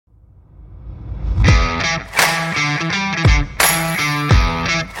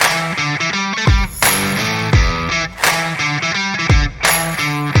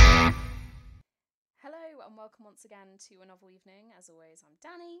to A Novel Evening. As always, I'm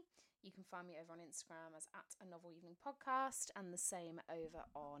Danny. You can find me over on Instagram as at A Novel Evening Podcast and the same over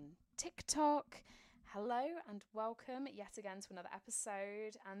on TikTok. Hello and welcome yet again to another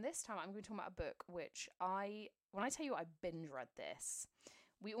episode. And this time I'm going to talk about a book which when I tell you I binge read this,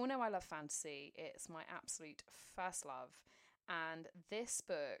 we all know I love fantasy. It's my absolute first love. And this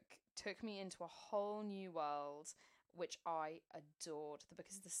book took me into a whole new world which I adored. The book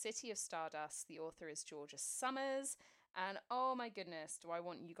is The City of Stardust. The author is Georgia Summers. And oh my goodness, do I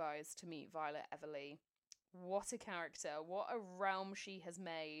want you guys to meet Violet Everly. What a character. What a realm she has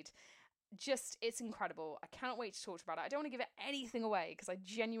made. Just, it's incredible. I cannot wait to talk about it. I don't want to give it anything away because I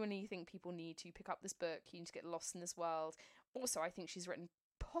genuinely think people need to pick up this book. You need to get lost in this world. Also, I think she's written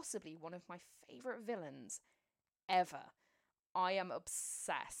possibly one of my favourite villains ever. I am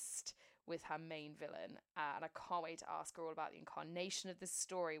obsessed with her main villain, and I can't wait to ask her all about the incarnation of this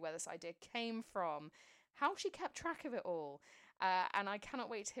story, where this idea came from, how she kept track of it all, and I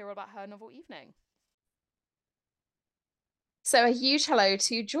cannot wait to hear all about her novel Evening. So a huge hello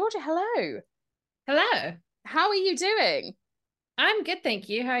to Georgia. Hello. Hello. How are you doing? I'm good, thank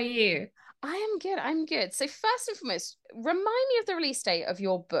you. How are you? I am good. I'm good. So first and foremost, remind me of the release date of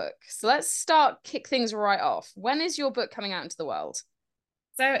your book. So let's kick things right off. When is your book coming out into the world?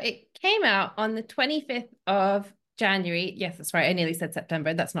 So it came out on the 25th of January. Yes, that's right. I nearly said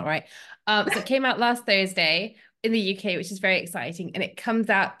September. That's not right. So it came out last Thursday in the UK, which is very exciting. And it comes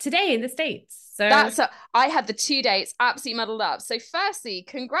out today in the States. So I had the 2 dates absolutely muddled up. So firstly,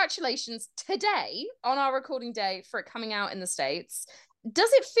 congratulations today on our recording day for it coming out in the States.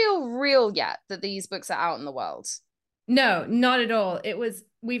 Does it feel real yet that these books are out in the world? no, not at all.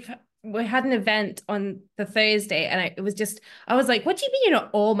 We had an event on the Thursday, and it was just, I was like, what do you mean you're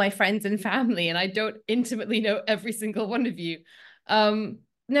not all my friends and family? And I don't intimately know every single one of you.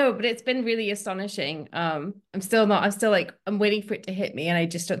 No, but it's been really astonishing. I'm still like, I'm waiting for it to hit me, and I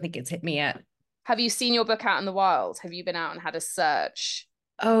just don't think it's hit me yet. Have you seen your book out in the wild? Have you been out and had a search?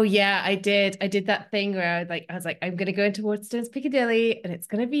 Oh yeah, I did. I did that thing where I was like, I'm gonna go into Waterstones Piccadilly and it's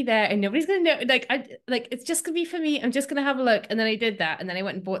gonna be there and nobody's gonna know. It's just gonna be for me. I'm just gonna have a look. And then I did that, and then I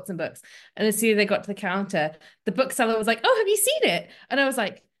went and bought some books. And as soon as I got to the counter, the bookseller was like, "Oh, have you seen it?" And I was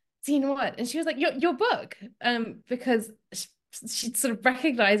like, "Seen what?" And she was like, "Your book." Because she'd sort of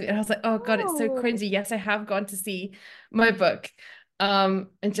recognized me, and I was like, "Oh God, it's so Oh, cringy." Yes, I have gone to see my book, and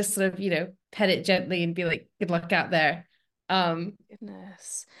just sort of pet it gently and be like, "Good luck out there."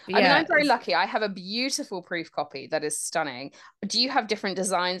 goodness. But I mean, I'm yeah, very lucky. I have a beautiful proof copy that is stunning. Do you have different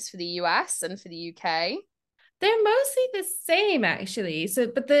designs for the US and for the UK? they're mostly the same actually. So,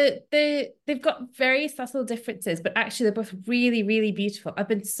 but they've got very subtle differences, but actually they're both really, really beautiful. I've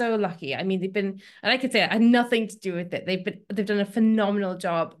been so lucky. I mean, and I could say I had nothing to do with it. They've done a phenomenal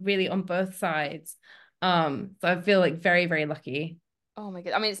job really on both sides. So I feel like very, very lucky. Oh my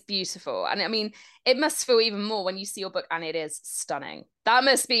god. I mean, it's beautiful. And I mean, it must feel even more when you see your book and it is stunning. That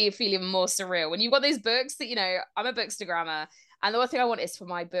must feel even more surreal. When you've got those books that, I'm a bookstagrammer, and the one thing I want is for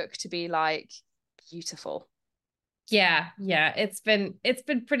my book to be like beautiful. Yeah, it's been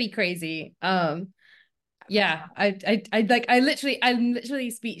pretty crazy. Yeah, I'm literally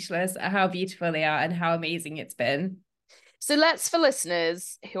speechless at how beautiful they are and how amazing it's been. So let's, for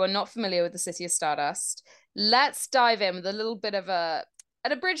listeners who are not familiar with the City of Stardust, let's dive in with a little bit of an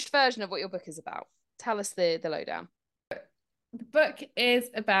abridged version of what your book is about. Tell us the lowdown. The book is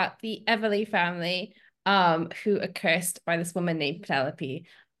about the Everly family, who are cursed by this woman named Penelope.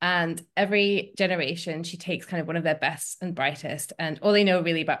 And every generation, she takes kind of one of their best and brightest. And all they know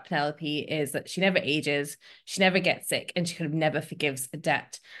really about Penelope is that she never ages, she never gets sick, and she kind of never forgives a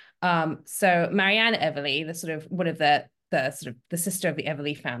debt. So Marianne Everly, the sort of one of the sort of the sister of the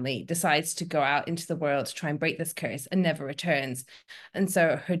Everly family, decides to go out into the world to try and break this curse and never returns. And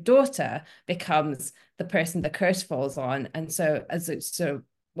so her daughter becomes the person the curse falls on. And so as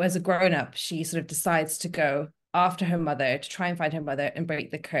a grown up, she sort of decides to go after her mother to try and find her mother and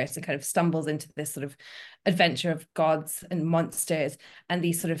break the curse, and kind of stumbles into this sort of adventure of gods and monsters and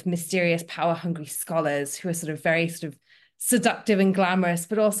these sort of mysterious power hungry scholars who are sort of very sort of seductive and glamorous,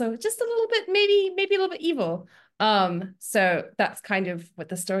 but also just a little bit, maybe a little bit evil. So that's kind of what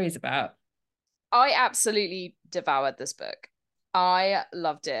the story is about. I absolutely devoured this book. I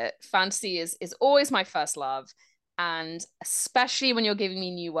loved it. Fantasy is always my first love, and especially when you're giving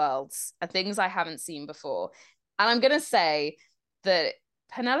me new worlds and things I haven't seen before. And I'm gonna say that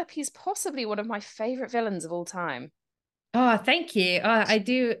Penelope is possibly one of my favorite villains of all time. Oh, thank you. Oh, I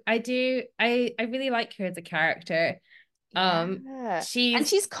really like her as a character. Yeah. And She's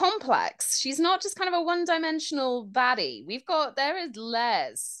she's complex. She's not just kind of a one-dimensional baddie. There is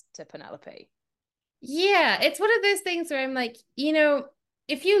layers to Penelope. Yeah, it's one of those things where I'm like,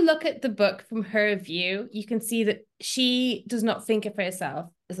 if you look at the book from her view, you can see that she does not think of herself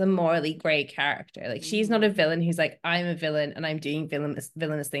as a morally gray character. Like she's not a Mm. villain who's like, I'm a villain and I'm doing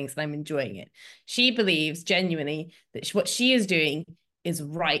villainous things and I'm enjoying it. She believes genuinely that what she is doing is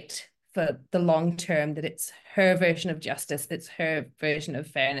right for the long term, that it's her version of justice, it's her version of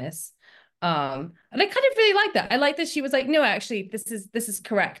fairness. And I kind of really like that. I like that she was like, no, actually, this is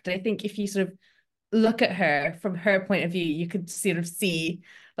correct. I think if you sort of look at her from her point of view, you could sort of see,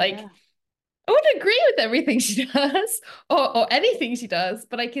 like, Yeah. I wouldn't agree with everything she does or anything she does,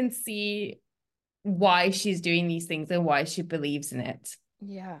 but I can see why she's doing these things and why she believes in it.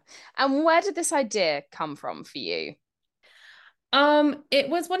 Yeah. And where did this idea come from for you? It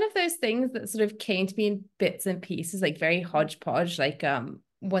was one of those things that sort of came to me in bits and pieces, like very hodgepodge. Like,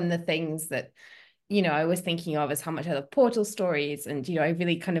 one of the things that I was thinking of is how much I love portal stories. And,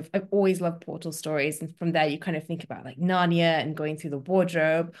 I've always loved portal stories. And from there, you kind of think about like Narnia and going through the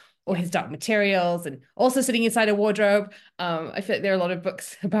wardrobe or Yeah. his Dark Materials and also sitting inside a wardrobe. I feel like there are a lot of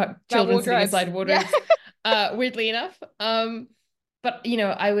books about About children sitting wardrobes. inside Yeah. wardrobes, weirdly enough. But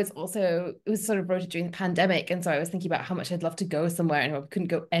I was also, it was sort of wrote during the pandemic. And so I was thinking about how much I'd love to go somewhere and I couldn't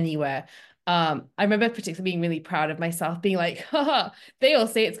go anywhere. I remember particularly being really proud of myself, being like, haha, they all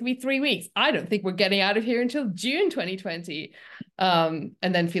say it's gonna be 3 weeks. I don't think we're getting out of here until June 2020. And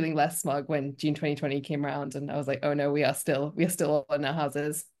then feeling less smug when June 2020 came around and I was like, oh no, we are still all in our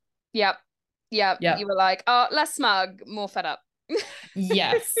houses. Yep. Yep. You Yep. were like, oh, less smug, more fed up.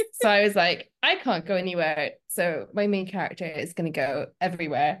 Yes. So I was like, I can't go anywhere. So my main character is going to go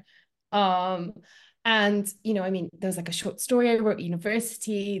everywhere. Um, and there's like a short story I wrote at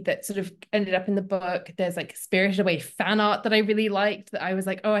university that sort of ended up in the book. There's like Spirited Away fan art that I really liked. That I was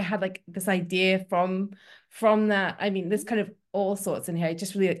like, oh, I had like this idea from that. There's kind of all sorts in here. I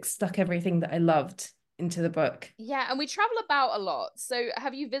just really like stuck everything that I loved into the book. Yeah, and we travel about a lot. So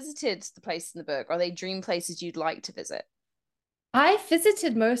have you visited the places in the book? Are they dream places you'd like to visit? I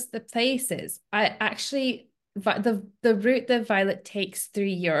visited most of the places. I actually the route that Violet takes through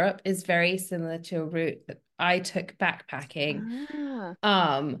Europe is very similar to a route that I took backpacking.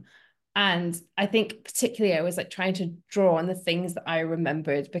 Ah, Um, and I think particularly I was like trying to draw on the things that I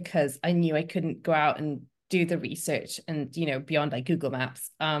remembered because I knew I couldn't go out and do the research and beyond like Google Maps.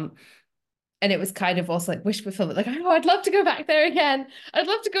 And it was kind of also like wish fulfillment, like, oh, I'd love to go back there again. I'd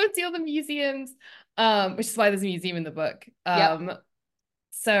love to go and see all the museums. Which is why there's a museum in the book. yep.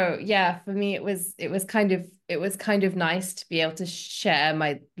 So yeah, for me it was kind of nice to be able to share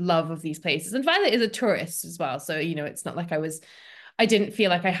my love of these places. And Violet is a tourist as well, so it's not like I didn't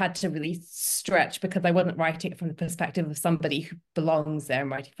feel like I had to really stretch because I wasn't writing it from the perspective of somebody who belongs there.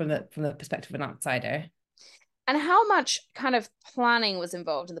 I'm writing from the perspective of an outsider. And how much kind of planning was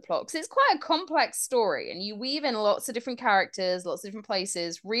involved in the plot? Because it's quite a complex story, and you weave in lots of different characters, lots of different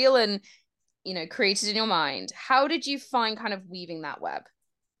places, real and created in your mind. How did you find kind of weaving that web?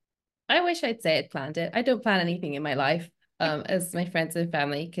 I wish I'd say I'd planned it. I don't plan anything in my life, as my friends and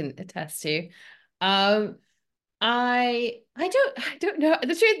family can attest to. Um, I don't know.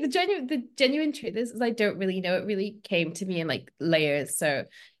 The genuine truth is I don't really know. It really came to me in like layers. So,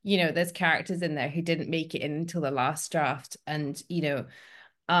 there's characters in there who didn't make it in until the last draft. And,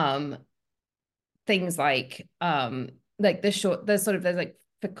 um things like there's like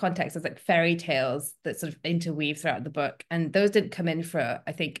for context, there's like fairy tales that sort of interweave throughout the book. And those didn't come in for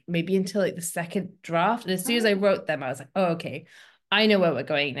I think maybe until like the second draft. And as soon as I Oh, wrote them, I was like, oh, okay, I know where we're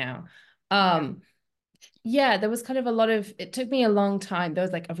going now. yeah. Yeah, there was kind of a lot of, it took me a long time. There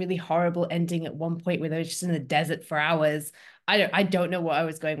was like a really horrible ending at one point where they were just in the desert for hours. I don't know what I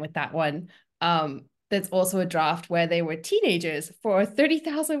was going with that one. There's also a draft where they were teenagers for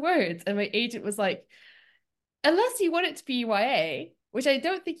 30,000 words. And my agent was like, unless you want it to be YA, which I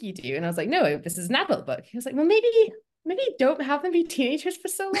don't think you do. And I was like, no, this is an adult book. He was like, well, maybe don't have them be teenagers for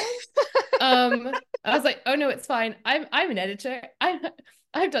so long. I was like, oh no, it's fine. I'm an editor.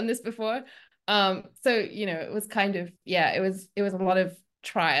 I've done this before. So it was kind of, yeah, it was a lot of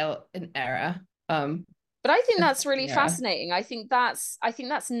trial and error. But I think And that's really error. fascinating. I think that's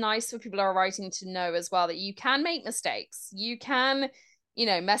nice for people who are writing to know as well that you can make mistakes. You can,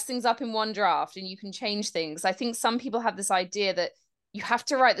 mess things up in one draft and you can change things. I think some people have this idea that you have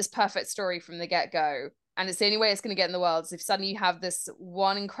to write this perfect story from the get-go. And it's the only way it's going to get in the world is if suddenly you have this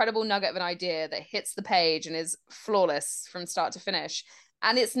one incredible nugget of an idea that hits the page and is flawless from start to finish.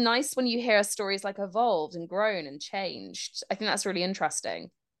 And it's nice when you hear stories like evolved and grown and changed. I think that's really interesting.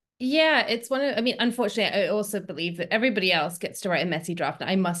 Yeah, it's unfortunately, I also believe that everybody else gets to write a messy draft. And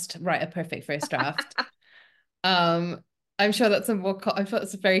I must write a perfect first draft. Um, I'm sure that's I'm sure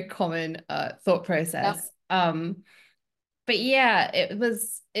that's a very common thought Yeah. process. But yeah,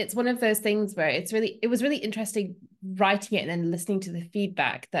 it's one of those things where it was really interesting writing it and then listening to the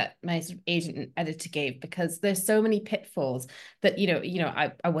feedback that my sort of agent and editor gave, because there's so many pitfalls that,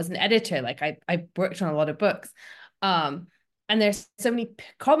 I was an editor, like I worked on a lot of books. And there's so many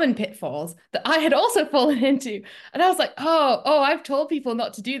common pitfalls that I had also fallen into. And I was like, oh, I've told people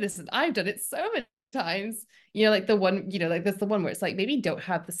not to do this, and I've done it so many times. Like the one, like there's the one where it's like, maybe don't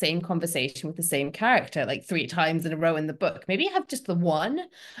have the same conversation with the same character like 3 times in a row in the book. Maybe have just the one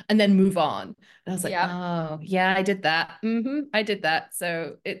and then move on. And I was like, Yeah. oh yeah, I did that. I did that.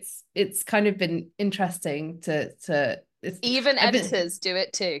 So it's kind of been interesting to Even I've been editors do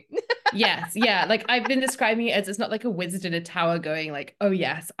it too. yes, yeah. Like I've been describing it as it's not like a wizard in a tower going like, oh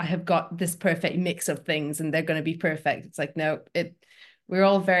yes, I have got this perfect mix of things and they're going to be perfect. It's like, no, we're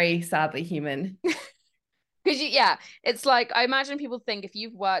all very sadly human. Because yeah, it's like I imagine people think if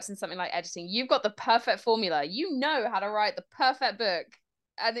you've worked in something like editing, you've got the perfect formula. You know how to write the perfect book,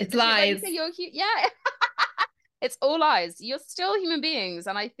 and It's like you say, lies. yeah, it's all lies. You're still human beings,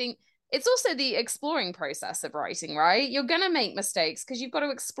 and I think it's also the exploring process of writing, right? You're gonna make mistakes because you've got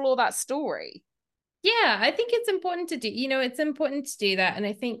to explore that story. Yeah, I think it's important to do, it's important to do that. And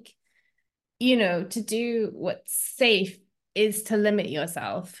I think, to do what's safe is to limit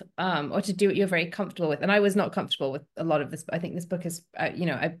yourself, or to do what you're very comfortable with. And I was not comfortable with a lot of this. I think this book is,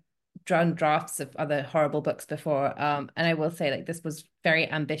 I've drawn drafts of other horrible books before. And I will say like this was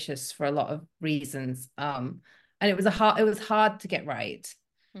very ambitious for a lot of reasons. And it was hard to get right.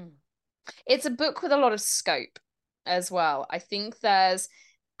 Hmm. It's a book with a lot of scope as well. I think there's,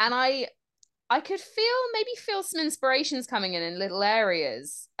 and I could feel some inspirations coming in little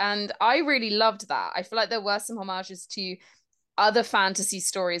areas. And I really loved that. I feel like there were some homages to other fantasy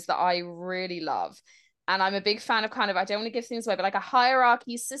stories that I really love. And I'm a big fan of I don't want to give things away, but like a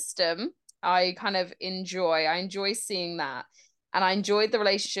hierarchy system, I kind of enjoy. I enjoy seeing that. And I enjoyed the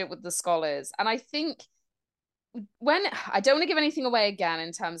relationship with the scholars. And I think when I don't want to give anything away again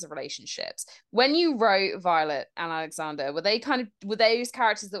in terms of relationships, when you wrote Violet and Alexander, were those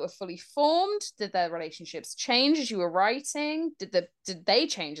characters that were fully formed? Did their relationships change as you were writing? Did they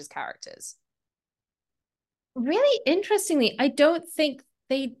change as characters? Really interestingly, I don't think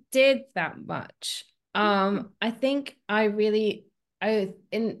they did that much. I think I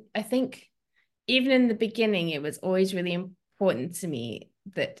think even in the beginning, it was always really important to me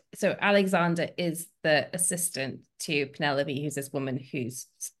that so Alexander is the assistant to Penelope, who's this woman who's,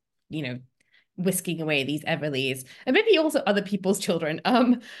 you know, whisking away these Everleighs and maybe also other people's children.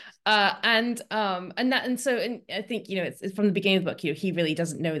 And I think, it's from the beginning of the book, he really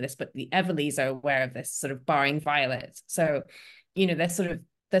doesn't know this, but the Everleighs are aware of this, sort of barring Violet. So, they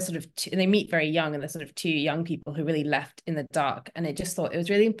meet very young, and they're sort of two young people who really left in the dark. And I just thought it was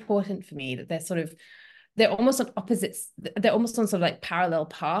really important for me that they're almost on opposites. They're almost on sort of like parallel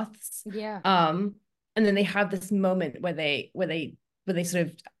paths. Yeah. And then they have this moment where they sort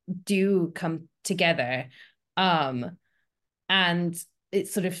of do come together. And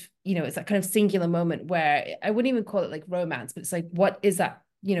it's sort of, it's that kind of singular moment where I wouldn't even call it like romance, but it's like, what is that?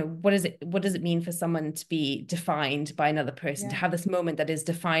 What does it mean for someone to be defined by another person, to Yeah. have this moment that is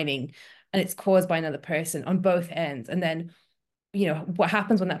defining and it's caused by another person on both ends? And then, what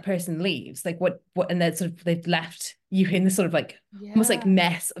happens when that person leaves? Like and then sort of they've left you in this sort of like almost like Yeah.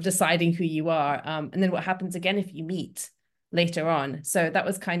 mess of deciding who you are. And then what happens again if you meet later on? So that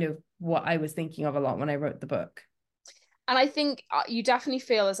was kind of what I was thinking of a lot when I wrote the book. And I think you definitely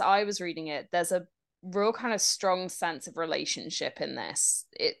feel, as I was reading it, there's a real kind of strong sense of relationship in this.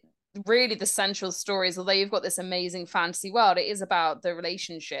 It really, the central stories, although you've got this amazing fantasy world, it is about the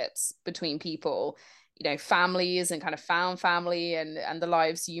relationships between people, families and kind of found family and the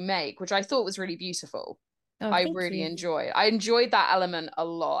lives you make, which I thought was really beautiful. Oh, I thank really you. enjoyed. I enjoyed that element a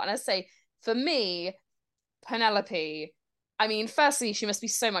lot. And I say, for me, Penelope, I mean, firstly, she must be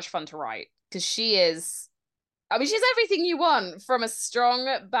so much fun to write because she is. I mean, she's everything you want from a strong,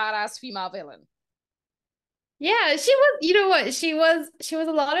 badass female villain. Yeah, she was, you know what? She was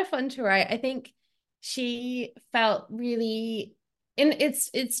a lot of fun to write. I think she felt really and it's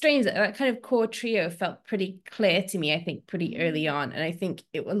strange that that kind of core trio felt pretty clear to me, I think, pretty early on. And I think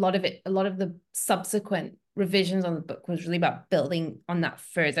a lot of the subsequent revisions on the book was really about building on that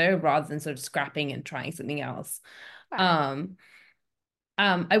further rather than sort of scrapping and trying something else. Fair. Um,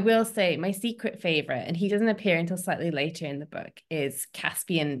 I will say my secret favorite, and he doesn't appear until slightly later in the book, is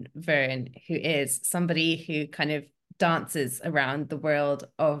Caspian Vern, who is somebody who kind of dances around the world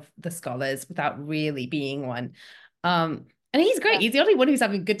of the scholars without really being one. And he's great. Yeah. He's the only one who's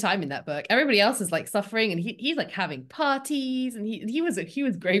having a good time in that book. Everybody else is like suffering, and he's like having parties, and he was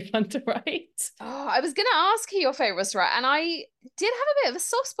great fun to write. Oh, I was gonna ask who your favorite was, right? And I did have a bit of a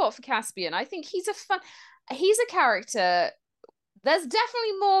soft spot for Caspian. I think he's a character. There's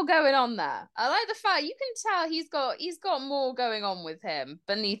definitely more going on there. I like the fact you can tell he's got more going on with him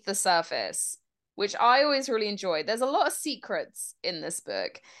beneath the surface, which I always really enjoyed. There's a lot of secrets in this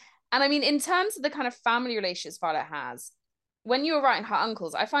book. And I mean, in terms of the kind of family relationships Violet has, when you were writing her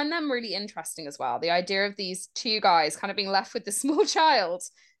uncles, I find them really interesting as well. The idea of these two guys kind of being left with this small child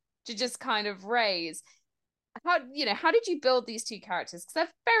to just kind of raise. How did you build these two characters? Because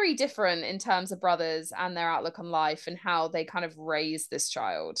they're very different in terms of brothers and their outlook on life and how they kind of raise this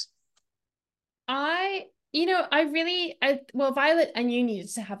child. I, I really, well, Violet, I knew needed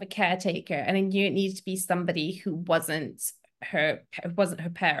to have a caretaker, and I knew it needed to be somebody who wasn't her Yeah.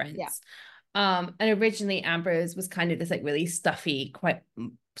 parents. And originally Ambrose was kind of this like really stuffy, quite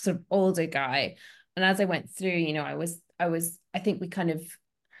sort of older guy. And as I went through, I think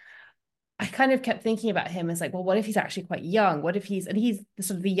I kind of kept thinking about him as like, well, what if he's actually quite young? What if he's the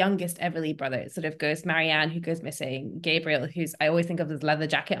sort of the youngest Everly brother? It sort of goes Marianne, who goes missing, Gabriel, who's I always think of as leather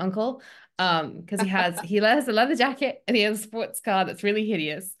jacket uncle, because he has a leather jacket and he has a sports car that's really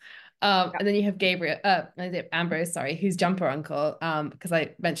hideous. And then you have Ambrose, sorry, who's jumper uncle. Because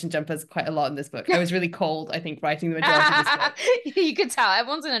I mentioned jumpers quite a lot in this book. I was really cold, I think, writing the majority of this book. You could tell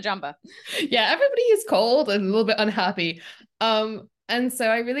everyone's in a jumper. Yeah, everybody is cold and a little bit unhappy. And so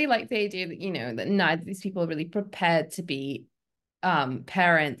I really like the idea that, that neither of these people are really prepared to be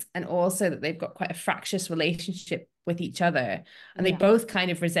parents, and also that they've got quite a fractious relationship with each other. And they Yeah. both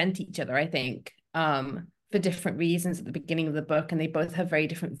kind of resent each other, I think, for different reasons at the beginning of the book. And they both have very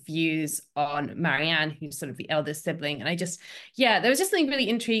different views on Marianne, who's sort of the eldest sibling. And there was just something really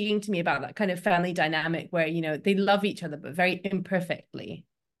intriguing to me about that kind of family dynamic where, they love each other, but very imperfectly.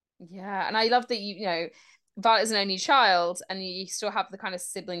 Yeah. And I love that Violet is an only child and you still have the kind of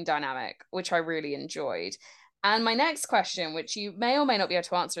sibling dynamic, which I really enjoyed. And my next question, which you may or may not be able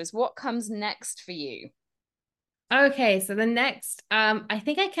to answer, is what comes next for you? Okay, so the next, I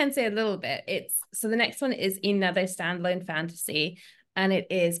think I can say a little bit. The next one is another standalone fantasy, and it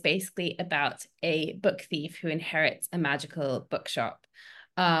is basically about a book thief who inherits a magical bookshop,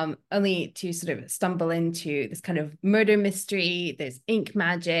 only to sort of stumble into this kind of murder mystery. There's ink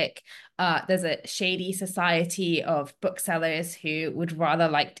magic. There's a shady society of booksellers who would rather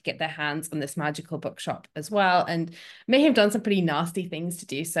like to get their hands on this magical bookshop as well, and may have done some pretty nasty things to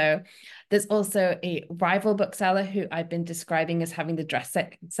do so. There's also a rival bookseller who I've been describing as having the dress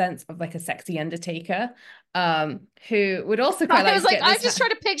sense of like a sexy undertaker, who would also quite I like was to like, get I this. just tried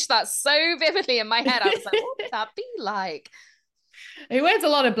to pitch that so vividly in my head. I was like, what would that be like? He wears a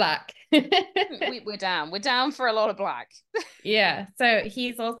lot of black. We're down. We're down for a lot of black. Yeah, so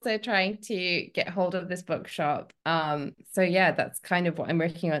he's also trying to get hold of this bookshop. So yeah, that's kind of what I'm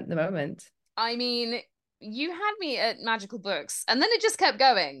working on at the moment. I mean, you had me at magical books, and then it just kept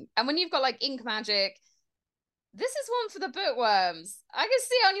going. And when you've got like ink magic, this is one for the bookworms. I can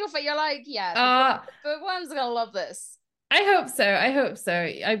see on your face, you're like, yeah, the bookworms are gonna love this. I hope so. I hope so.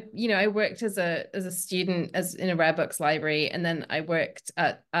 I worked as a student as in a rare books library, and then I worked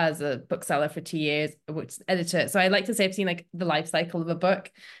as a bookseller for 2 years, which editor. So I like to say I've seen like the life cycle of a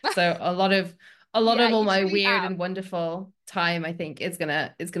book. So a lot of all my weird and wonderful time, I think, I'm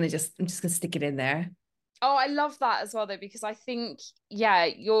just gonna stick it in there. Oh, I love that as well, though, because I think, yeah,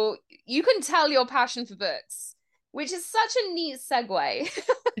 you can tell your passion for books, which is such a neat segue.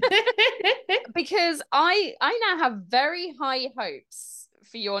 Because I now have very high hopes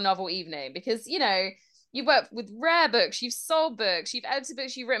for your novel evening because you work with rare books, you've sold books, you've edited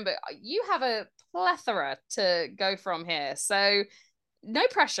books, you've written, but you have a plethora to go from here. So no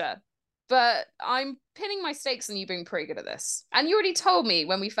pressure, but I'm pinning my stakes on you being pretty good at this. And you already told me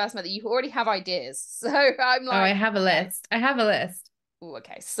when we first met that you already have ideas. So I'm Oh, I like, have a list. I have a list. ooh,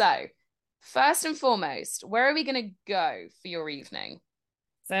 okay. So first and foremost, where are we going to go for your evening?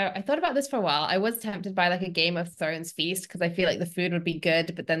 So I thought about this for a while. I was tempted by like a Game of Thrones feast because I feel like the food would be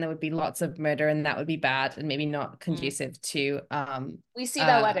good, but then there would be lots of murder and that would be bad and maybe not conducive to We see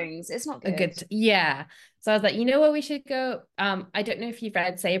their weddings. It's not a good. good yeah. So I was like, you know where we should go? I don't know if you've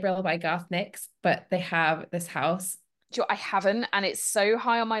read Sabriel by Garth Nix, but they have this house. I haven't, and it's so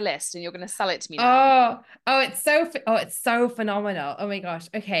high on my list, and you're going to sell it to me now. It's so phenomenal. Oh my gosh.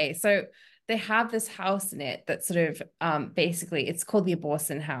 Okay, so they have this house in it that sort of basically it's called the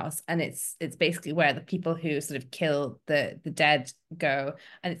Aborson House, and it's basically where the people who sort of kill the dead go,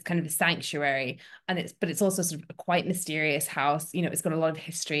 and it's kind of a sanctuary, and it's also sort of a quite mysterious house. It's got a lot of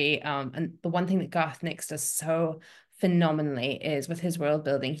history. And the one thing that Garth Nix does so phenomenally is with his world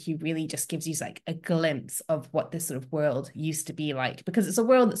building. He really just gives you like a glimpse of what this sort of world used to be like, because it's a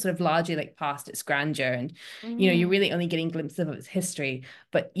world that's sort of largely like past its grandeur, and you're Mm. really only getting glimpses of its history,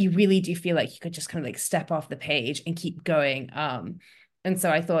 but you really do feel like you could just kind of like step off the page and keep going. And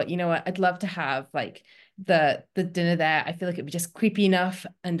so I thought, you know what, I'd love to have like the dinner there. I feel like it'd be just creepy enough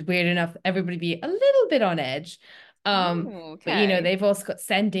and weird enough, everybody be a little bit on edge. Oh, But okay. they've also got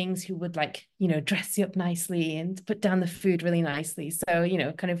sendings who would like, dress you up nicely and put down the food really nicely. So,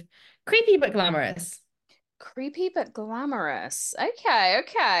 kind of creepy but glamorous. Creepy but glamorous. Okay,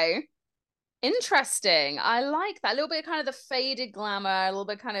 okay. Interesting. I like that. A little bit of kind of the faded glamour, a little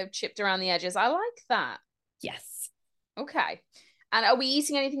bit kind of chipped around the edges. I like that. Yes. Okay. And are we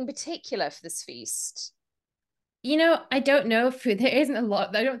eating anything in particular for this feast? I don't know if there isn't a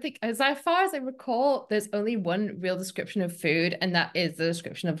lot. I don't think, as far as I recall, there's only one real description of food, and that is the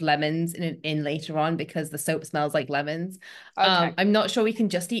description of lemons in an inn later on, because the soap smells like lemons. Okay. I'm not sure we can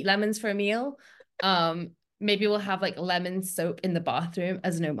just eat lemons for a meal. Maybe we'll have like lemon soap in the bathroom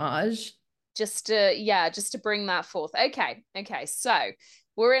as an homage. Just to bring that forth. Okay. Okay. So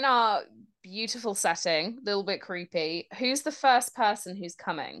we're in our beautiful setting, a little bit creepy. Who's the first person who's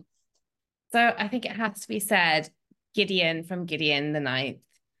coming? So I think it has to be said, Gideon from Gideon the Ninth.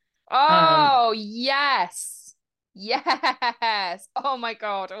 Um, Oh, yes. Yes. Oh my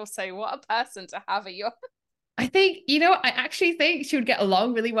God. Also, what a person to have at your. I think, I actually think she would get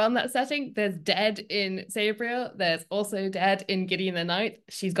along really well in that setting. There's dead in Sabriel. There's also dead in Gideon the Ninth.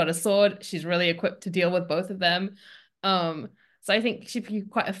 She's got a sword. She's really equipped to deal with both of them. So I think she'd be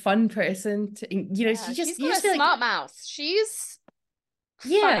quite a fun person to, Yeah, she's you got a just feel like, smart mouth. She's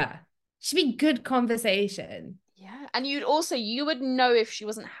funny. yeah, she'd be good conversation. Yeah. And you would know if she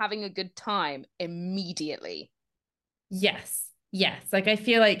wasn't having a good time immediately. Yes. Yes. Like I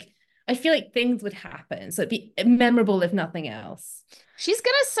feel like things would happen. So it'd be memorable if nothing else. She's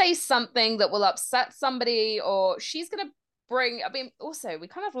gonna say something that will upset somebody, or she's gonna bring. I mean, also, we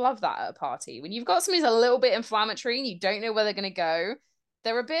kind of love that at a party when you've got somebody who's a little bit inflammatory and you don't know where they're gonna go.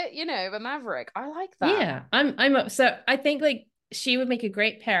 They're a bit, a maverick. I like that. Yeah. I'm up. So I think like she would make a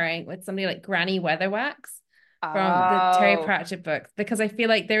great pairing with somebody like Granny Weatherwax from the Terry Oh, Pratchett books, because I feel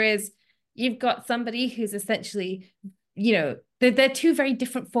like you've got somebody who's essentially, they're two very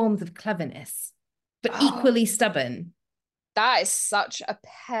different forms of cleverness, but oh, equally stubborn. that is such a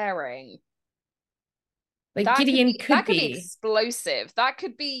pairing. Like That could Gideon be that could could be be. explosive. That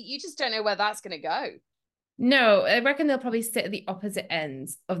could be. You just don't know where that's gonna go. No, I reckon they'll probably sit at the opposite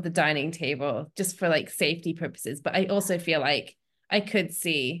ends of the dining table just for like safety purposes. But I also feel like I could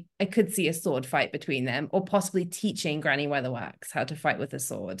see a sword fight between them, or possibly teaching Granny Weatherwax how to fight with a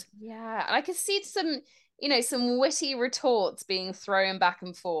sword. Yeah, and I could see some witty retorts being thrown back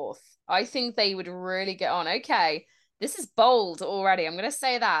and forth. I think they would really get on. Okay, this is bold already. I'm gonna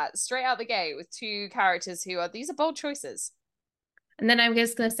say that straight out the gate with two characters these are bold choices. And then I'm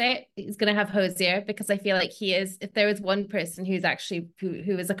just gonna say he's gonna have Hosier, because I feel like he is, if there is one person who's actually who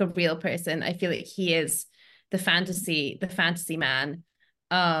is like a real person, I feel like he is the fantasy man,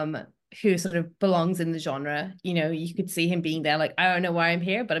 um, who sort of belongs in the genre. You could see him being there, like, I don't know why I'm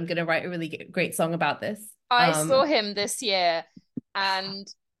here, but I'm gonna write a really great song about this. I saw Um, him this year, and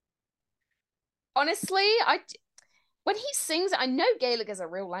honestly, I when he sings, I know Gaelic is a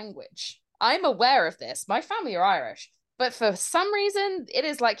real language. I'm aware of this. My family are Irish, but for some reason, it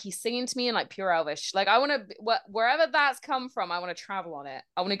is like he's singing to me in like pure Elvish. Like I want to, wherever that's come from, I want to travel on it.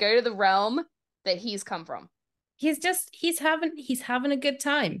 I want to go to the realm that he's come from. he's having a good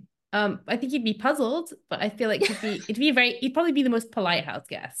time. I think he'd be puzzled, but I feel like he'd probably be the most polite house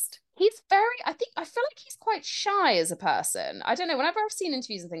guest. I feel like he's quite shy as a person. I don't know. Whenever I've seen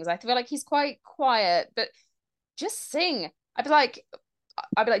interviews and things, I feel like he's quite quiet, but just sing. I'd be like,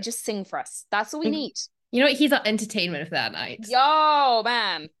 just sing for us. That's all we And need. you know what? He's our entertainment for that night. Yo,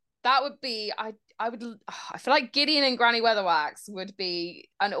 man, that would be. I feel like Gideon and Granny Weatherwax would be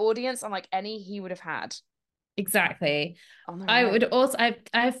an audience unlike any he would have had Exactly. on their I own. would also I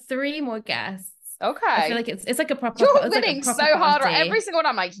have three more guests. I feel Okay. like it's like a proper You're it's like a winning so proper hard. Right? Every party. single one,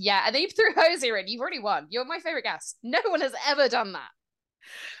 I'm like, yeah. And then you threw Hosier in. You've already won. You're my favorite guest. No one has ever done that.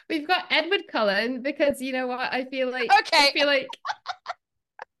 We've got Edward Cullen, because you know what? I Okay. feel like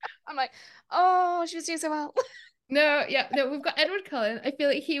I'm like, oh, she was doing so well. no, yeah, no, we've got Edward Cullen. I feel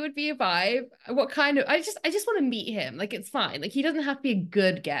like he would be a vibe. What kind of I just want to meet him. Like, it's fine. Like, he doesn't have to be a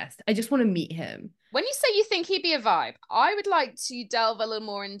good guest. I just want to meet him. When you say you think he'd be a vibe, I would like to delve a little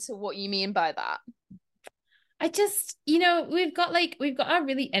more into what you mean by that. I just, we've got our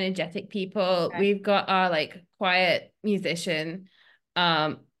really energetic people. Okay. We've got our like quiet musician,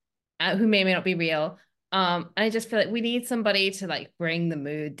 um, who may or may not be real. And I just feel like we need somebody to like bring the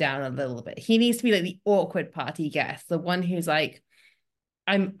mood down a little bit. He needs to be like the awkward party guest, the one who's like,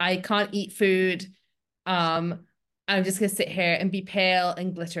 I can't eat food. Um, I'm just gonna sit here and be pale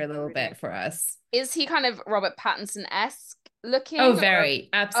and glitter a little bit for us. Is he kind of Robert Pattinson-esque Oh, looking? Or very,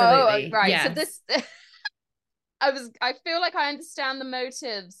 oh, absolutely. right. So Yes. this I feel like I understand the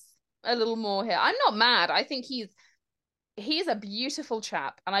motives a little more here. I'm not mad. I think he's a beautiful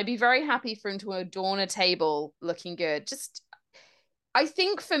chap, and I'd be very happy for him to adorn a table looking good. Just I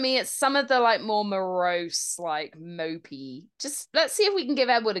think for me, it's some of the like more morose, like mopey. Just let's see if we can give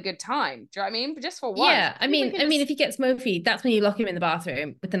Edward a good time. Do you know what I mean? Just for once. Yeah. I See if we mean, can I mean, just if he gets mopey, that's when you lock him in the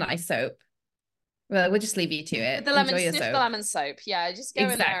bathroom with the nice soap. Well, we'll just leave you to with it. the lemon, Enjoy your sniff the soap. lemon soap. Yeah, just go in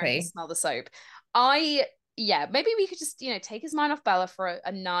there and Exactly. smell the soap. I yeah, maybe we could just, take his mind off Bella for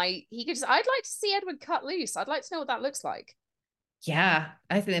a night. He could just I'd like to see Edward cut loose. I'd like to know what that looks like. Yeah,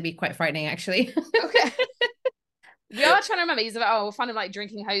 I think that'd be quite frightening, actually. Okay. We are trying to remember. He's about, we'll find him like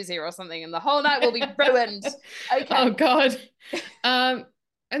drinking Hosier or something, and the whole night will be ruined. Oh Okay. God. Um,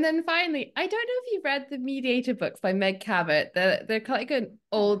 and then finally, I don't know if you read the Mediator books by Meg Cabot. They're like an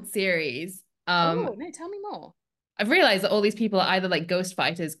old series. Oh, no, tell me more. I've realized that all these people are either like ghost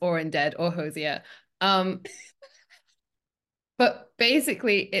fighters or undead or Hosier. Um, but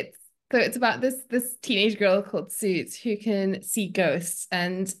basically it's about this teenage girl called Suits who can see ghosts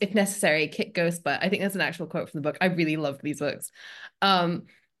and if necessary kick ghosts butt. I think that's an actual quote from the book. I really loved these books. Um,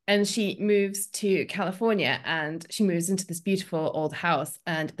 and she moves to California and she moves into this beautiful old house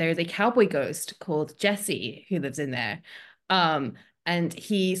and there's a cowboy ghost called Jesse who lives in there. Um, and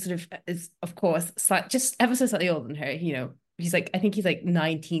he sort of is of course just ever so slightly older than her, he's like I think he's like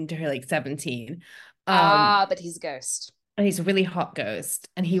 19 to her like 17. Ah, but he's a ghost. And he's a really hot ghost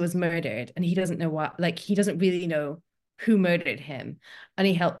and he was murdered and he doesn't know what, like he doesn't really know who murdered him, and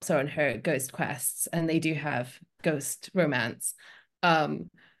he helps her on her ghost quests and they do have ghost romance. And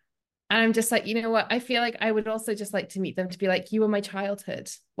I'm just like, you know what, I feel like I would also just like to meet them, to be like, you were my childhood,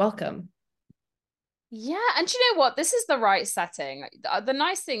 welcome. Yeah, and do you know what? This is the right setting. The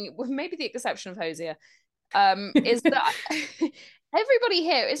nice thing, with maybe the exception of Hosier, is that everybody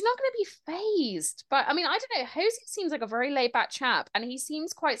here is not going to be phased. But I mean, I don't know. Hosier seems like a very laid back chap, and he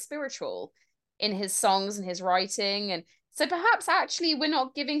seems quite spiritual in his songs and his writing. And so perhaps actually we're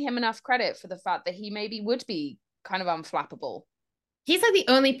not giving him enough credit for the fact that he maybe would be kind of unflappable. He's like the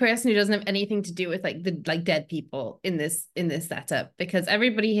only person who doesn't have anything to do with like the like dead people in this setup, because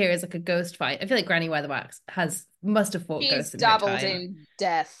everybody here is like a ghost fight. I feel like Granny Weatherwax must have fought She's ghosts in her dabbled time. in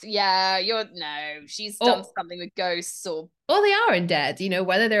death. Yeah, you're no, she's done Or something with ghosts or they are undead,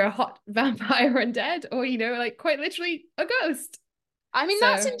 whether they're a hot vampire undead or, like quite literally a ghost. I mean,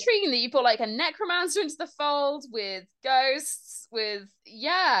 that's So intriguing that you put like a necromancer into the fold with ghosts, with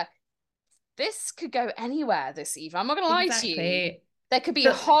yeah, this could go anywhere this eve. I'm not gonna lie to you. exactly. There could be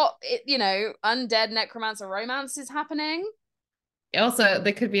But hot, undead necromancer romances happening. also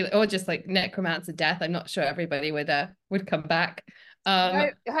there could be, or just like necromancer death. I'm not sure everybody would come back. No, Um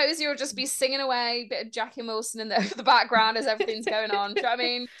Hosier will just be singing away, bit of Jackie Wilson in the background as everything's going on. Do you know what I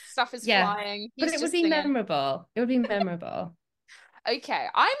mean? Stuff is yeah. flying. But He's it would just be singing. memorable. It would be memorable. Okay,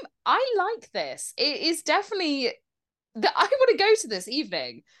 I like this. It is definitely that I want to go to this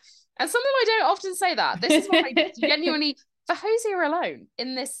evening. And something I don't often say that. This is what I genuinely for Hosier alone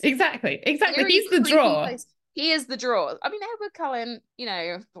in this Exactly. eerie, He's the creepy draw. place. He is the draw. I mean, Edward Cullen,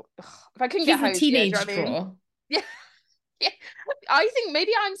 if I couldn't get He's the Hosier, do you know teenage what I mean? draw. Yeah. Yeah. I think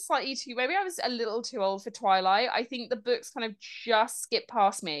maybe I'm slightly too, maybe I was a little too old for Twilight. I think the books kind of just skipped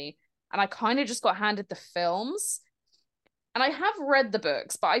past me and I kind of just got handed the films. And I have read the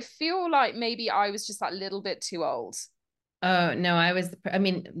books, but I feel like maybe I was just that little bit too old. Oh no, I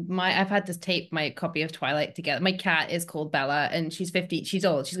mean, I've had to tape my copy of Twilight together. My cat is called Bella and she's 50, she's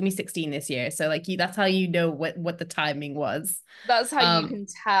old. She's gonna be 16 this year. So like that's how you know what the timing was. That's how you Um can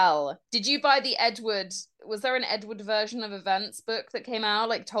tell. Did you buy the Edward? Was there an Edward version of Events book that came out,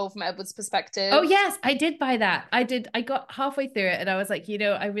 like told from Edward's oh perspective? yes, I did buy that. I got halfway through it and I was like,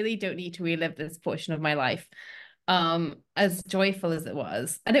 I really don't need to relive this portion of my life. As joyful as it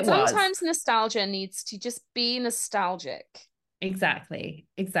was. And it was. Sometimes nostalgia needs to just be nostalgic. Exactly.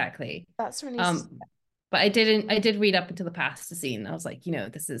 Exactly. That's really Um, but I did read up until the past scene. I was like,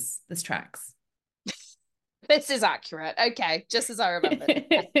 this tracks. this is accurate. Okay, just as I remembered.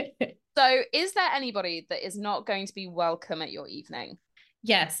 So, is there anybody that is not going to be welcome at your evening?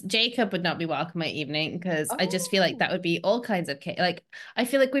 Yes, Jacob would not be welcome at evening because I just feel like Oh, that would be all kinds of like I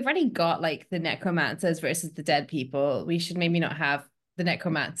feel like we've already got like the necromancers versus the dead people. We should maybe not have the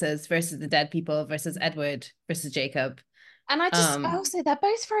necromancers versus the dead people versus Edward versus Jacob. And I just Um, also they're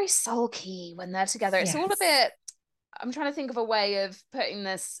both very sulky when they're together. It's all a yes. bit. I'm trying to think of a way of putting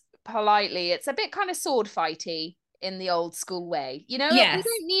this politely. It's a bit kind of sword fighty in the old school way. You know, we Yes,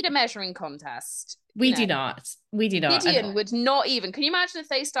 don't need a measuring contest. You we know, do not. We do not. And Gideon would not even. Can you imagine if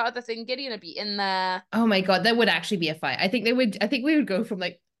they started the thing? Gideon would be in there. oh my God, that would actually be a fight. I think we would go from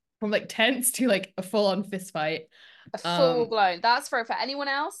like tense to like a full-on fist fight. A full Um, blown. That's for anyone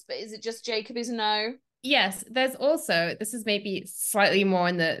else, but is it just Jacob who's a no? yes, there's also, this is maybe slightly more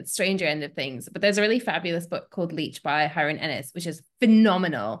on the stranger end of things, but there's a really fabulous book called Leech by Hiron Ennis, which is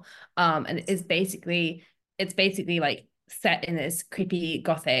phenomenal. And it's basically like set in this creepy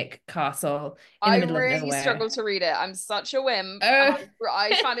gothic castle in the I middle of really nowhere. struggle to read it. I'm such a wimp, and Oh,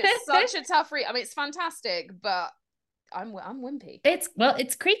 I find it such a tough read. I mean, it's fantastic, but I'm wimpy.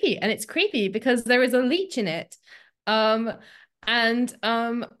 it's creepy, and it's creepy because there is a leech in it. Um,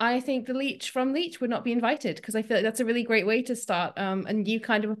 I think the leech from Leech would not be invited because I feel like that's a really great way to start a new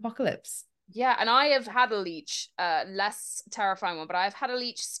kind of apocalypse. Yeah, and I have had a leech, less terrifying one, but I've had a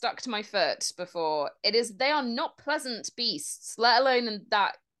leech stuck to my foot before. They are not pleasant beasts, let alone in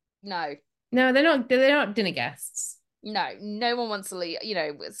that. No, No, they're not dinner guests. no one wants a leech. You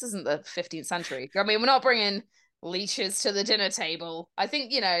know, this isn't the 15th century. I mean, we're not bringing leeches to the dinner table. I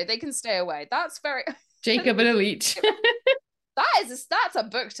think, they can stay away. That's very. Jacob and a leech. That's a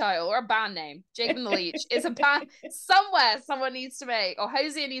book title or a band name. Jacob and the Leech is a band somewhere someone needs to make, or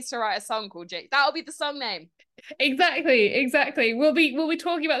Hosea needs to write a song called Jake. That'll be the song name. Exactly. We'll be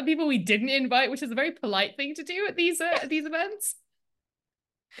talking about the people we didn't invite, which is a very polite thing to do at these events.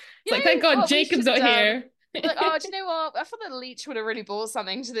 It's You like, thank know God what we should Jacob's have not done? here. Like, oh, do you know what? I thought the Leech would have really brought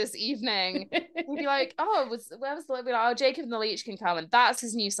something to this evening. We'd be like, oh, where was the? We'd be like, oh, Jacob and the Leech can come, and that's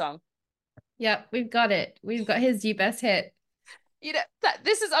his new song. Yep, we've got it. We've got his new best hit. That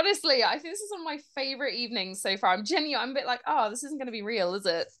this is honestly, I think this is one of my favorite evenings so far. I'm a bit like, oh, this isn't going to be real, is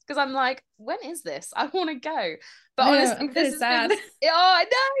it? Because I'm like, when is this? I want to go. But I know, honestly, I'm kind this of has been, sad. oh, I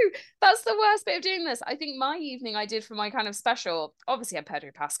know. That's the worst bit of doing this. I think my evening I did for my kind of special, obviously, I had Pedro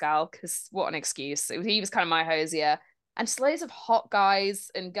Pascal, because what an excuse. He was kind of my hosier. And just loads of hot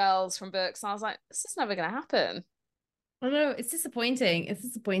guys and girls from books. And I was like, this is never going to happen. I know, it's disappointing. It's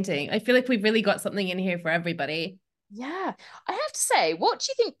disappointing. I feel like we've really got something in here for everybody. Yeah. I have to say, what do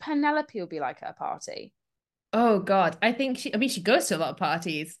you think Penelope will be like at a party? Oh God. I mean, she goes to a lot of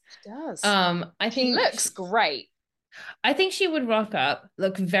parties. She does. Um, I She think looks great. I think she would rock up,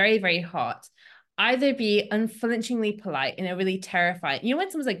 look very, very hot, either be unflinchingly polite in a really terrifying, you know,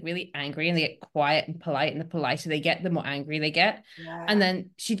 when someone's like really angry and they get quiet and polite, and the politer they get, the more angry they get. And Yeah. then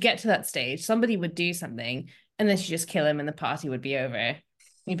she'd get to that stage, somebody would do something, and then she'd just kill him and the party would be over.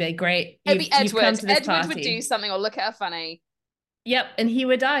 You'd be like, great, It'd be you've come Edward. to this Edward would do party. something or look at her funny, Yep, and he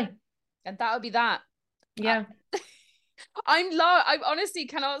would die. and that would be that. I, Yeah. I honestly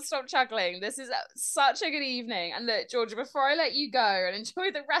cannot stop chuckling. This is such a good evening. And look, Georgia, before I let you go and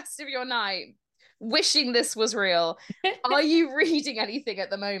enjoy the rest of your night, wishing this was real, are you reading anything at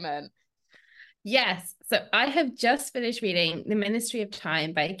the moment? Yes. So I have just finished reading The Ministry of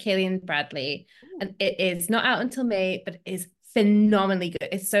Time by Killian Bradley, Ooh. and it is not out until May, but it is phenomenally good.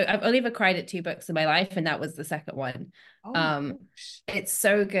 I've only ever cried at two books in my life, and that was the second one. Oh my Um, gosh. it's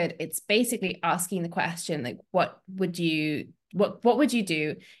so good. It's basically asking the question, like, what would you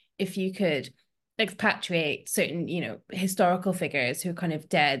do if you could expatriate certain, historical figures who are kind of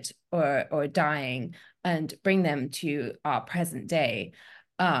dead or dying, and bring them to our present day?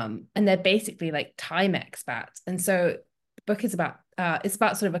 And they're basically like time expats. And so the book is about it's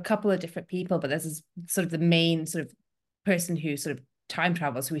about sort of a couple of different people, but there's this sort of the main sort of person who sort of time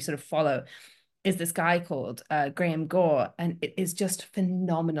travels, who we sort of follow, is this guy called Graham Gore, and it is just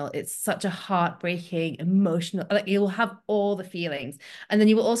phenomenal. It's such a heartbreaking, emotional, like you'll have all the feelings, and then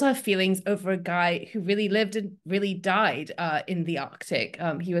you will also have feelings over a guy who really lived and really died in the Arctic.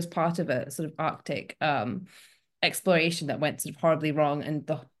 He was part of a sort of Arctic exploration that went sort of horribly wrong, and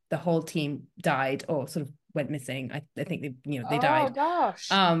the whole team died or sort of went missing. I think they Oh died. gosh.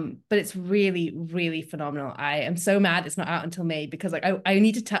 But it's really, really phenomenal. I am so mad it's not out until May, because like I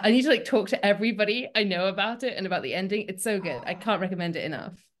need to like talk to everybody I know about it and about the ending. It's so good. I can't recommend it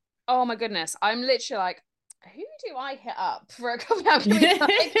enough. Oh my goodness. I'm literally like, who do I hit up for a copy? I'm gonna be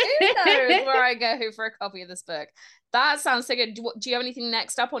like, who knows where I go for a copy of this book? That sounds so good. Do you have anything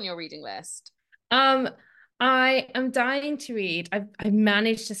next up on your reading list? um, I am dying to read. I've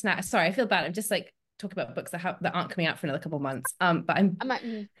managed to snap. Sorry, I feel bad. I'm just like talking about books that aren't coming out for another couple of months. But I'm like,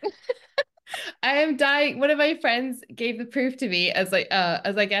 I am dying. One of my friends gave the proof to me as like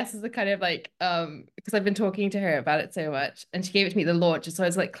as I guess as a kind of like because I've been talking to her about it so much, and she gave it to me at the launch, and so I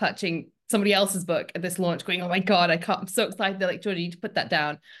was like clutching somebody else's book at this launch going, oh my God, I'm so excited. They're like, Georgia, you need to put that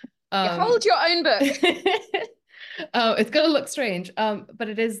down. You hold your own book. It's gonna look strange. But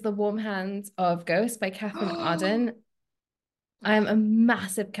it is The Warm Hands of Ghosts by Catherine Arden. I'm a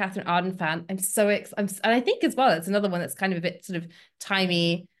massive Catherine Arden fan. I'm so and I think as well, it's another one that's kind of a bit sort of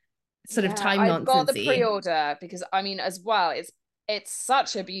timey, sort of time I've got the nonsense-y. pre-order because I mean, as well, it's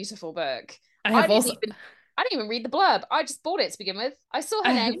such a beautiful book. I didn't even read the blurb. I just bought it to begin with. I saw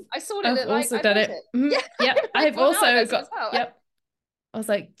her name. I saw what it looked like. I bought it. Mm-hmm. Yeah. Yep. I've also got. Well. Yep. I was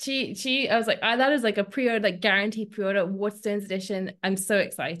like, I was like, that is like a pre-order, like guaranteed pre-order, Waterstones edition. I'm so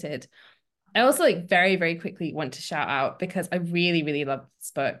excited. I also like very, very quickly want to shout out because I really, really love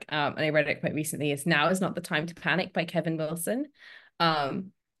this book. And I read it quite recently. It's Now Is Not the Time to Panic by Kevin Wilson.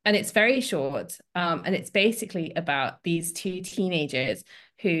 And it's very short. And it's basically about these two teenagers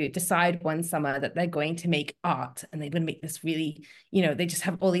who decide one summer that they're going to make art and they're going to make this really, they just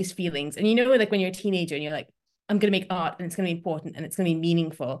have all these feelings. And like when you're a teenager and you're like, I'm going to make art and it's going to be important and it's going to be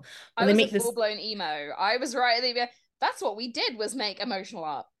meaningful. Well, I was a full-blown emo. I was right at the that's what we did, was make emotional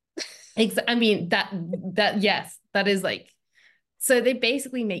art. I mean, yes, that is like, so they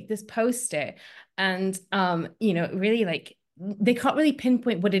basically make this poster and, really like, they can't really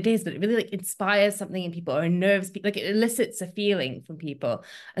pinpoint what it is, but it really like inspires something in people or nerves, like it elicits a feeling from people.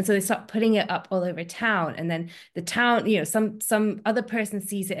 And so they start putting it up all over town. And then the town, some other person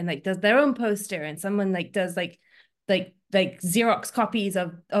sees it and like does their own poster, and someone like does like Xerox copies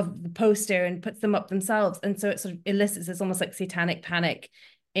of the poster and puts them up themselves. And so it sort of elicits this almost like satanic panic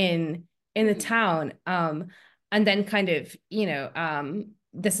in the town. And then kind of,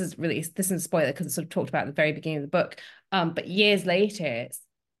 this is a spoiler because it's sort of talked about at the very beginning of the book. But years later,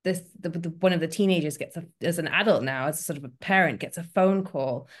 one of the teenagers as an adult now, as a sort of a parent, gets a phone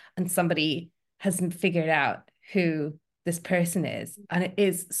call and somebody has figured out who this person is. And it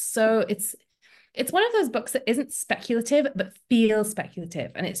is so, it's one of those books that isn't speculative, but feels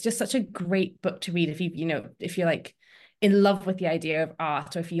speculative. And it's just such a great book to read if if you're like in love with the idea of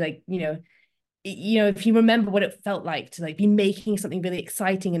art, or if you like, if you remember what it felt like to like be making something really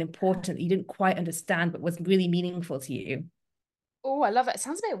exciting and important that you didn't quite understand, but was really meaningful to you. Oh, I love it. It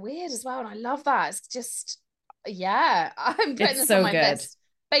sounds a bit weird as well. And I love that. It's just, yeah, I'm putting this on my list.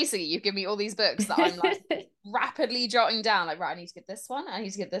 Basically, you give me all these books that I'm like rapidly jotting down. Like, right, I need to get this one. I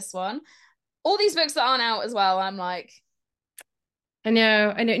need to get this one. All these books that aren't out as well. I'm like, I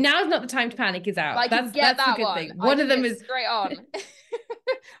know. Now is not the time to panic is out. That's that good thing. One of them is straight on.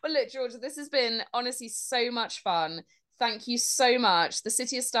 Well, look, Georgia, this has been honestly so much fun. Thank you so much. The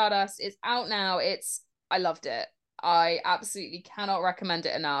City of Stardust is out now. I loved it. I absolutely cannot recommend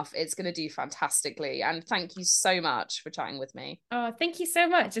it enough. It's going to do fantastically. And thank you so much for chatting with me. Oh, thank you so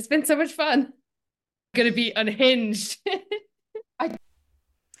much. It's been so much fun. Going to be unhinged.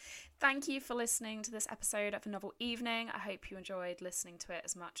 Thank you for listening to this episode of A Novel Evening. I hope you enjoyed listening to it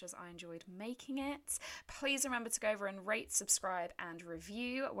as much as I enjoyed making it. Please remember to go over and rate, subscribe, and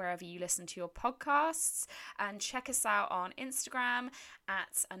review wherever you listen to your podcasts. And check us out on Instagram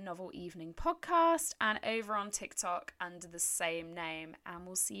at A Novel Evening Podcast and over on TikTok under the same name. And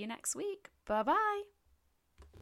we'll see you next week. Bye-bye.